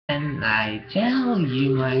when I tell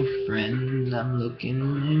you, my friend, I'm looking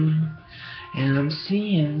new, and I'm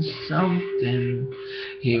seeing something.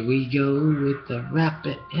 Here we go with the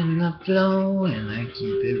rapid and the flow, and I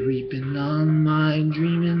keep it reaping on my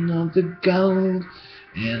dreaming of the gold.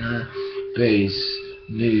 And a base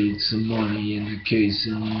need some money in the case,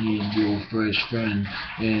 and you need your fresh friend,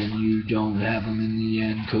 and you don't have them in the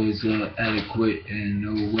end, cause adequate, and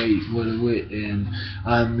oh wait, what a wit, and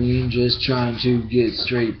I mean just trying to get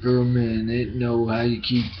straight for a minute, know how you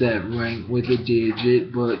keep that rank with a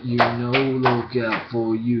digit, but you know, look out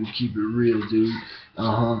for you, keep it real, dude.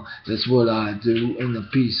 That's what I do, in a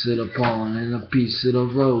piece of the pawn, in a piece of the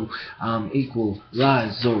road, I'm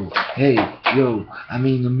equalizer, hey, yo, I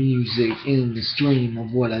mean the music in the stream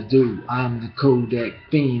of what I do, I'm the codec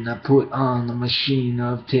fiend, I put on the machine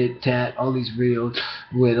of tit-tat, all these real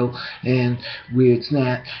riddle and weird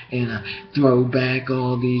snap, and I throw back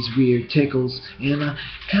all these weird tickles, and I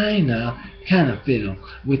kinda fiddle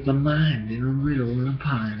with my mind in a riddle and a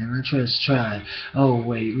pine, and I just try. Oh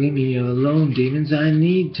wait, leave me alone, demons. I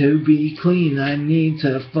need to be clean. I need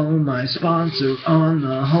to phone my sponsor on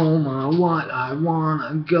the home. I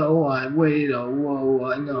wanna go. I wait. Oh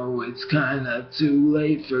whoa, I know it's kinda too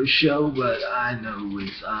late for show, but I know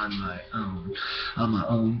it's on my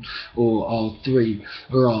own, or all three,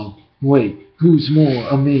 or all. Wait, who's more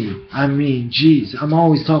of me? I mean, geez, I'm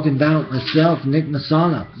always talking about myself, Nick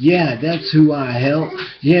MEssana. Yeah, that's who I help.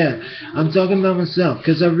 Yeah, I'm talking about myself,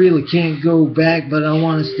 cause I really can't go back, but I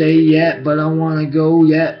wanna stay yet, but I wanna go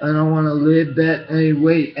yet, and I wanna live bet. Hey,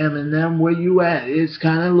 wait, Eminem, where you at? It's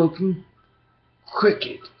kinda looking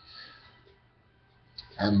cricket.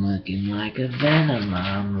 I'm looking like a venom,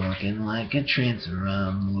 I'm looking like a trancer,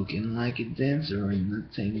 I'm looking like a dancer in the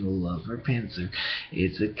tangle of her pantser.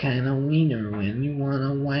 It's a kind of wiener when you want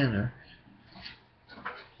a whiner.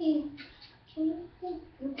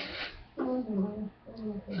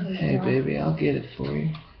 Hey baby, I'll get it for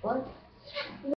you.